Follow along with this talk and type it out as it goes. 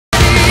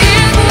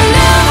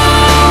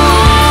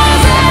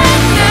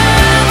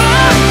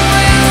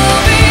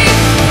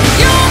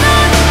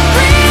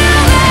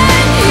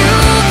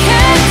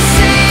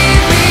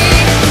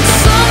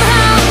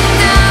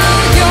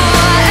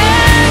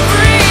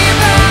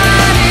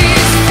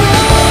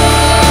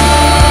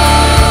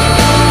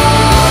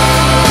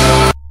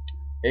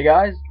Hey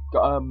guys,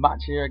 got a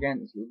match here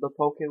against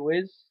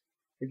ThePokeWiz.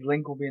 His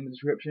link will be in the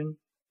description.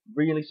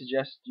 Really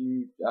suggest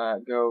you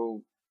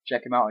go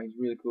check him out. He's a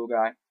really cool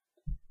guy.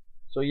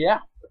 So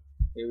yeah,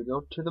 here we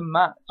go to the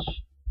match.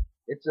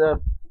 It's a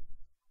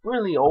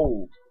really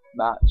old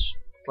match.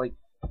 It's like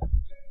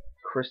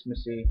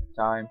Christmassy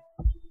time,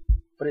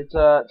 but it's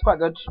quite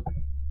good.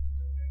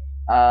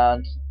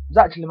 And it's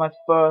actually my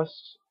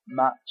first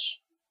match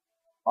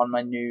on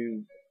my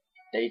new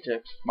data.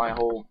 My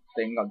whole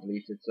thing got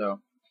deleted, so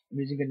I'm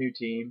using a new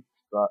team,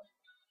 but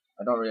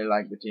I don't really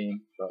like the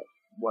team, but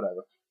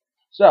whatever.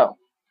 So,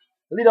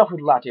 lead off with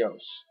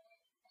Latios.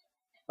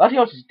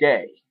 Latios is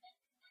gay.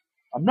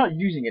 I'm not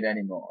using it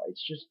anymore.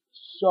 It's just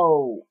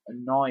so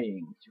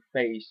annoying to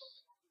face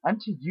and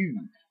to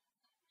use.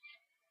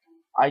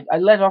 I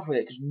let off with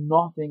it because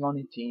nothing on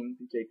his team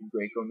can take a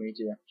Draco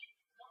Meteor.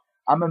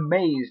 I'm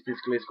amazed this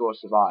Gliscor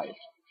survived,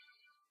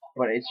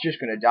 but it's just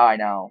gonna die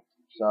now.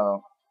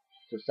 So,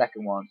 it's the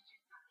second one.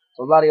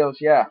 So Latios,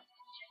 yeah,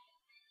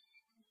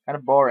 kind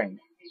of boring.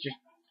 It just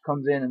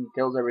comes in and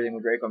kills everything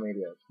with Draco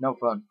Meteor. No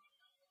fun.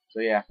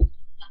 So yeah,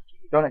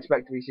 don't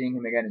expect to be seeing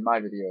him again in my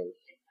videos.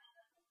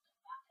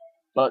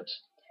 But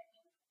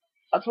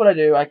that's what I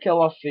do. I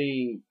kill off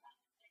the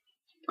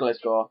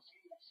Gliscor.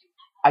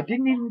 I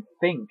didn't even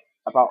think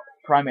about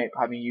Primate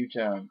having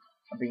U-turn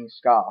and being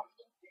scarfed,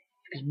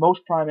 because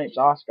most Primates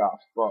are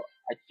scarfed, but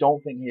I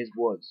don't think his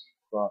was.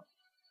 But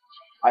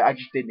I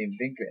just didn't even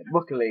think of it.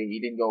 Luckily, he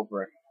didn't go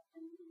for it.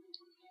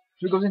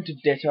 So he goes into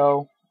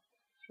Ditto,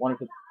 one of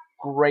the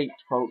great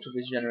pokes of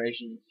his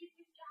generation.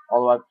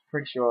 Although I'm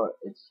pretty sure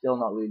it's still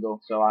not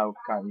legal, so I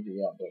can't use it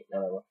yet, but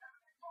whatever.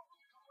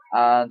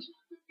 And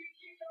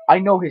I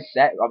know his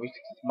set,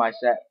 obviously it's my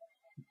set.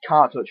 He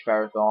can't touch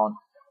Ferrothorn,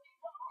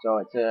 so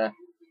it's a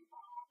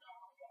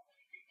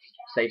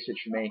safe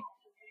switch for me.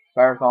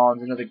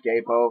 Ferrothorn's another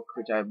gay poke,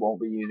 which I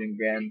won't be using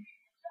again.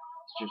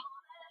 It's just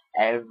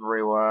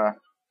everywhere.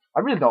 I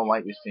really don't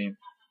like this team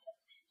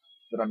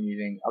that I'm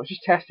using. I was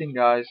just testing,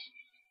 guys.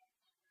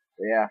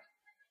 But yeah.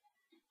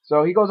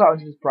 So he goes out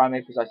into this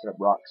Primate because I set up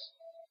rocks.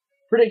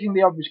 Predicting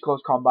the obvious close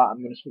combat, I'm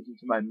going to switch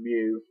into my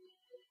Mew,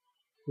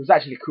 who's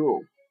actually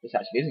cool. This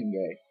actually isn't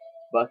gay.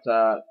 But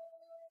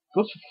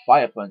goes for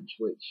Fire Punch,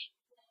 which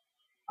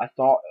I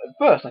thought, at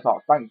first I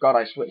thought, thank God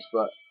I switched,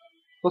 but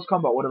close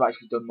combat would have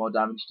actually done more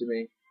damage to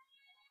me,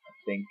 I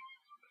think,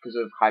 because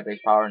of high base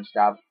power and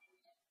stab.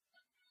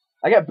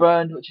 I get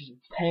burned, which is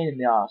a pain in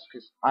the ass,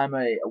 because I'm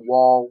a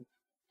wall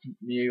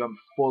Mew, I'm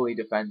fully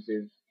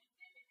defensive.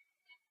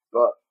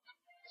 But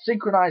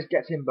Synchronize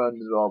gets him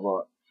burned as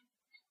well,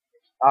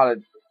 but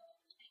it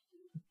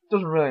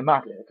doesn't really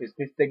matter, because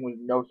this thing was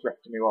no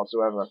threat to me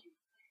whatsoever.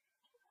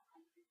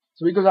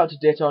 So he goes out to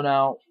Ditto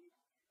now,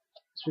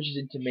 switches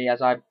into me,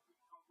 as I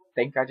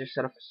think I just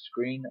set up a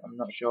screen. I'm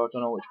not sure, I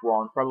don't know which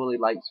one, probably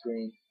light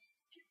screen.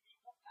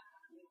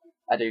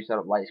 I do set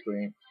up light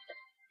screen.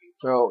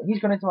 So he's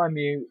gone into my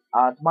Mew,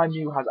 and my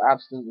Mew has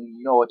absolutely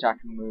no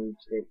attacking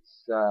moves.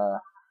 It's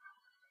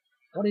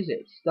what is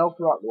it? Stealth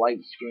Rock,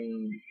 Light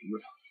Screen,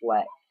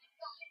 Reflect.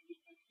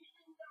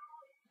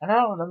 And I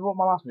don't remember what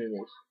my last move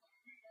is.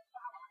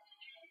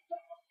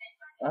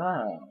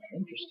 Ah,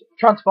 interesting.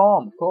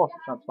 Transform, of course,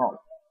 it transforms.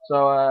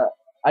 So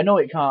I know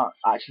it can't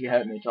actually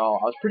hurt me at all.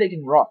 I was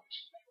predicting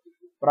rocks,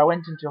 but I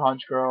went into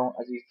Honchkrow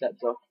as he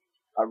sets up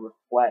a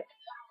Reflect,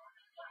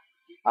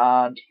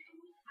 and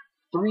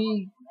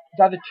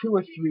either 2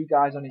 or 3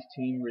 guys on his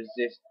team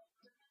resist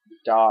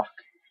Dark.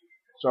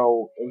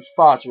 So it was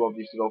far too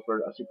obvious to go for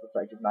a super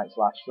effective Night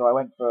Slash. So I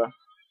went for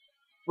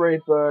Brave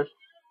Bird,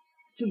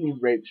 completely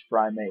rapes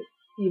Primate,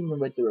 even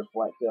with the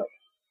Reflect up,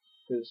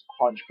 because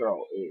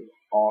Honchkrow is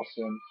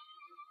awesome.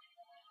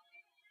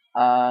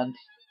 And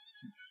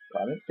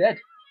Primate's dead.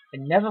 I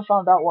never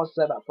found out what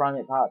set that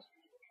Primate had.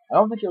 I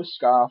don't think it was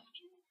Scarfed.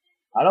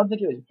 I don't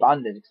think it was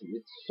Banded, because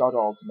it's sod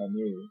all to my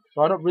Mew.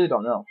 So I really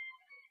don't know.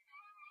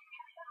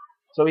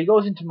 So he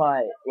goes into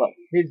my, well,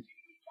 his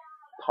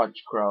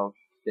Honchkrow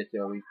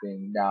Ditto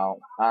thing now,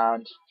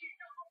 and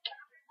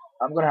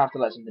I'm gonna have to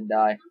let something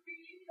die,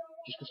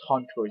 just because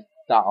Honchkrow is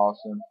that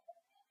awesome.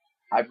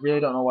 I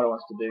really don't know what he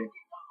wants to do.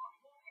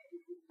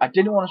 I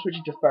didn't want to switch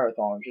into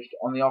Ferrothorn, just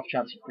on the off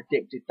chance he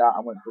predicted that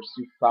and went for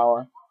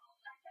superpower,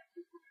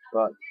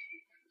 but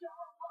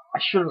I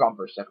should have gone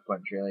for a Sucker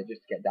Punch really,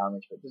 just to get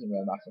damage, but it doesn't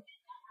really matter.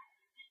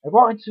 I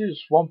wanted to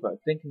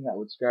Swampert, thinking that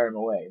would scare him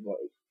away, but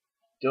it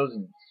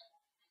doesn't,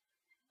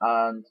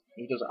 and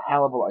he does a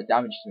hell of a lot of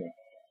damage to me.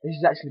 This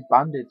is actually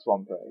Banded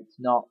Swampert. It's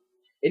not.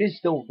 It is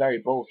still very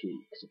bulky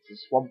because it's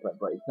a Swampert,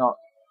 but it's not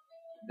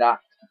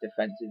that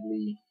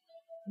defensively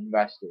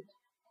invested.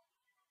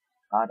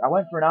 And I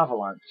went for an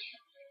Avalanche,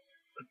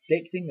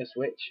 predicting the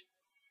switch.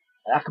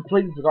 And I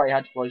completely forgot he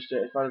had to voice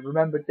it. If I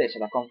remembered this,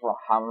 I'd have gone for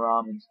a Hammer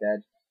Arm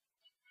instead.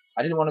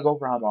 I didn't want to go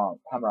for Hammer Arm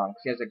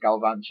because he has a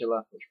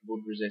Galvantula, which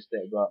would resist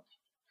it, but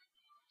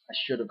I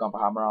should have gone for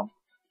Hammer Arm.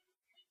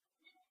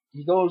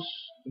 He goes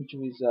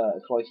into his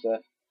Cloyster.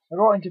 I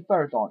got into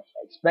Ferrothorn,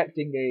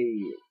 expecting a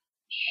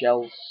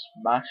Shell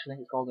Smash, I think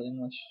it's called in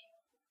English.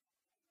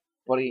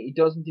 But he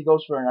doesn't. He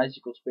goes for an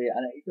icicle spear,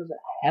 and it does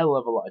a hell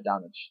of a lot of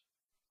damage.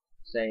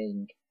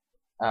 Saying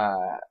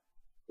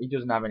he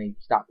doesn't have any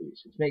stat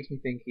boost, which makes me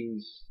think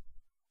he's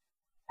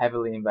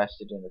heavily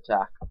invested in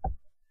attack.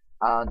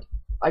 And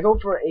I go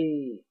for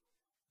a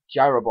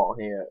gyro ball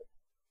here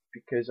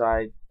because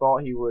I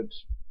thought he would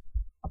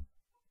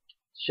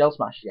shell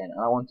smash again,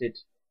 and I wanted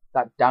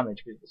that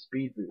damage with the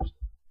speed boost.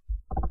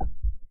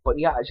 But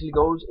he actually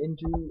goes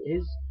into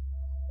his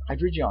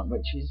Hydreigon,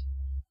 which is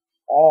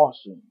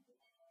awesome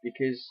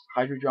because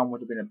Hydreigon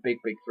would have been a big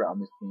threat on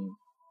this team.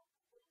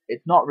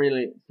 It's not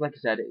really, like I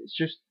said, it's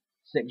just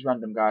 6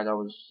 random guys I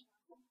was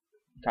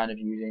kind of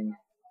using.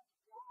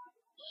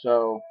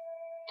 So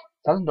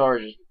Tazandora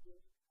just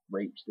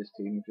rapes this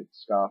team if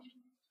it's scarfed.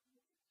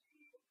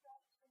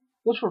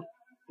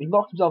 He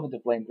locked himself into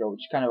Flamethrower,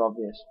 which is kind of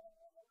obvious.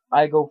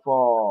 I go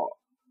for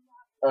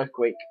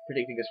Earthquake,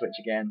 predicting a switch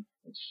again,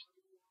 which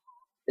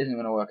isn't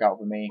going to work out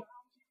for me.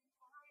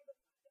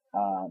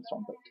 And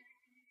Swampert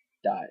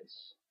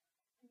dies.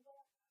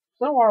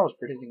 I don't know what I was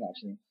predicting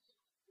actually.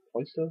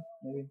 Oyster,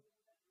 maybe?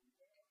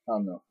 I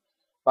don't know.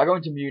 But I go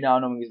into Mew now,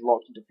 knowing he's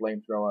locked into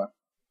Flamethrower.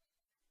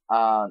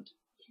 And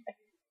I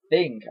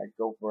think I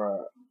go for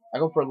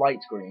a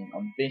Light Screen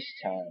on this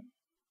turn.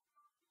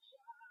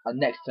 And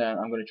next turn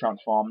I'm going to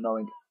transform,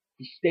 knowing if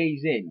he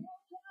stays in,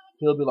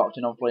 he'll be locked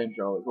in on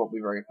Flamethrower, which won't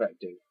be very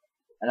effective.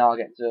 And I'll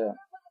get to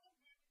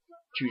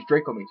choose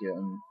Draco Meteor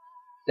and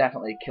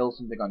definitely kill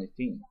something on his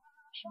team,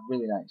 which is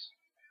really nice.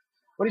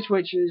 But he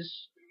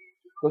switches,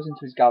 goes into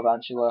his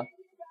Galvantula,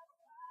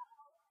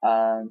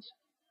 and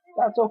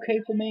that's okay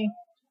for me.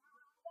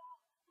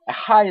 I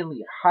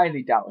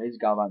highly doubt his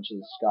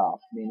Galvantula's scarf,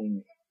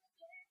 meaning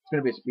it's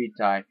going to be a speed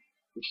tie,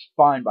 which is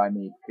fine by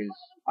me because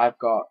I've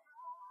got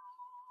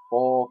 4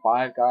 or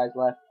 5 guys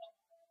left,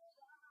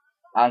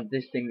 and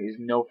this thing is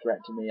no threat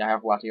to me. I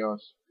have Latios.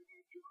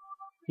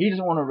 He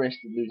doesn't want to risk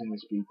losing the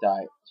speed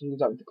tie, so he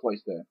goes out into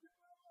Cloyster.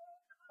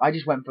 I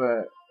just went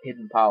for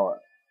Hidden Power,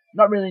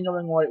 not really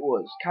knowing what it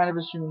was, kind of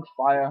assuming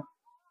Fire,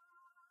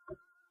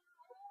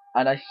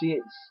 and I see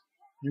it's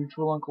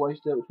neutral on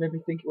Cloyster, which made me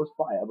think it was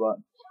Fire, but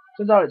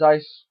turns out it's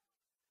Ice.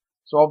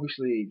 So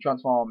obviously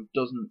Transform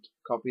doesn't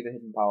copy the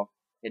Hidden Power,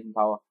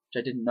 which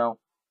I didn't know.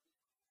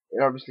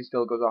 It obviously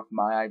still goes off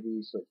my IV,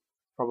 so it's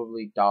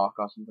probably Dark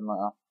or something like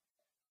that.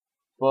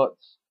 But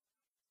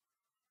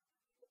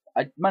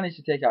I managed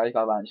to take out his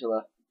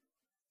Galvantula.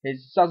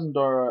 His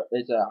Sazandora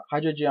is a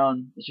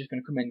Hydreigon. It's just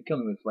going to come in and kill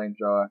him with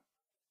Flamethrower.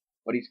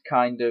 But he's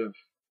kind of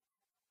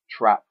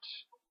trapped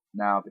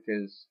now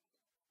because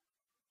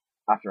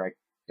after I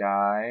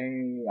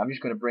die, I'm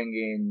just going to bring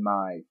in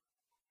my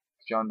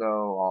Jondo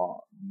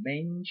or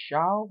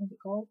Mainshao, what's it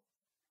called?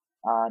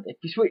 And if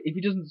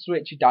he doesn't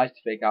switch, he dies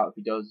to Fake Out. If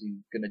he does, he's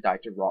going to die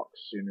to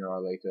Rocks sooner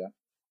or later.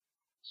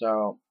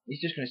 So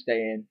he's just going to stay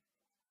in.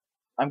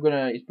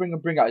 He's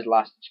bring out his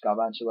last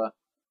Galvantula.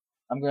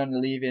 I'm going to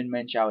leave in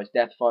Mainshao as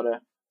Death Fodder,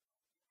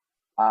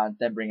 and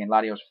then bring in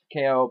Latios for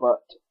the KO,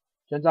 but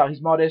turns out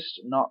he's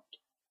modest, not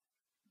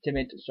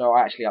timid, so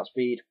I actually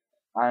outspeed,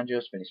 and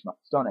just finish my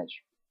Stone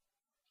Edge.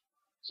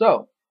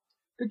 So,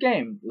 good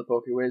game,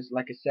 ThePokeWiz.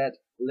 Like I said,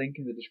 link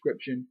in the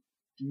description.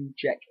 Do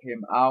check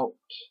him out.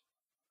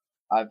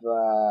 I've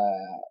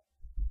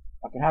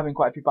been having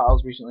quite a few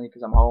battles recently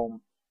because I'm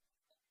home,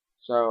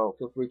 so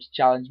feel free to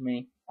challenge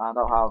me, and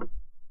I'll have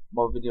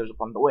more videos up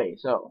on the way.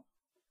 So,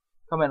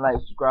 comment, like,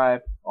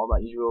 subscribe, all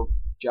that usual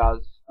jazz,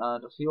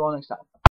 and I'll see you all next time.